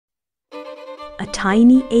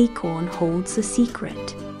tiny acorn holds a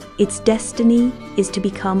secret. Its destiny is to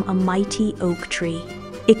become a mighty oak tree.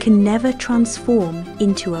 It can never transform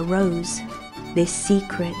into a rose. This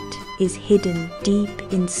secret is hidden deep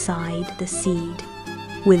inside the seed.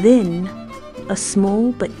 Within, a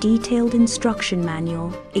small but detailed instruction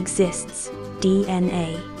manual exists,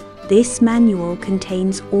 DNA. This manual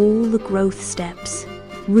contains all the growth steps.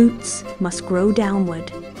 Roots must grow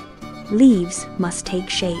downward. Leaves must take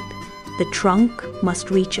shape. The trunk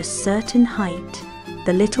must reach a certain height.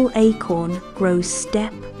 The little acorn grows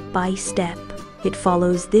step by step. It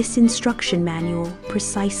follows this instruction manual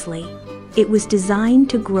precisely. It was designed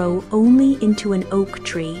to grow only into an oak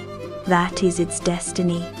tree. That is its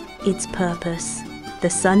destiny, its purpose. The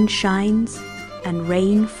sun shines and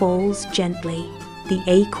rain falls gently. The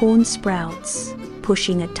acorn sprouts,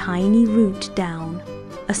 pushing a tiny root down.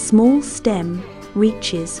 A small stem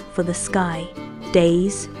reaches for the sky.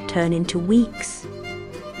 Days turn into weeks,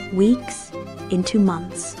 weeks into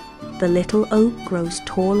months. The little oak grows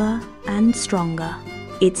taller and stronger.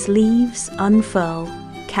 Its leaves unfurl,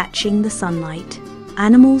 catching the sunlight.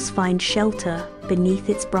 Animals find shelter beneath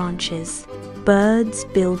its branches. Birds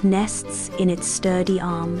build nests in its sturdy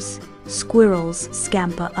arms. Squirrels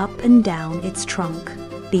scamper up and down its trunk.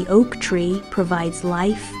 The oak tree provides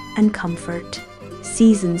life and comfort.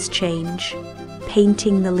 Seasons change,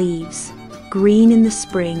 painting the leaves. Green in the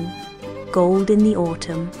spring, gold in the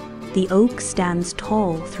autumn. The oak stands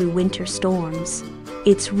tall through winter storms.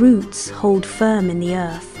 Its roots hold firm in the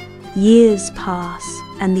earth. Years pass,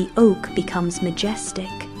 and the oak becomes majestic,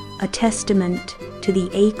 a testament to the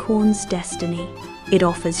acorn's destiny. It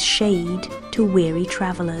offers shade to weary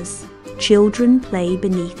travelers. Children play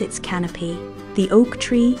beneath its canopy. The oak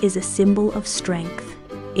tree is a symbol of strength.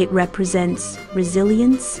 It represents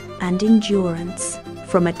resilience and endurance.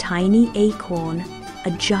 From a tiny acorn,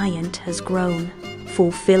 a giant has grown,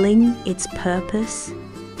 fulfilling its purpose,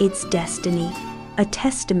 its destiny, a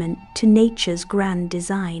testament to nature's grand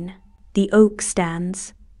design. The oak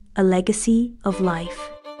stands, a legacy of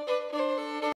life.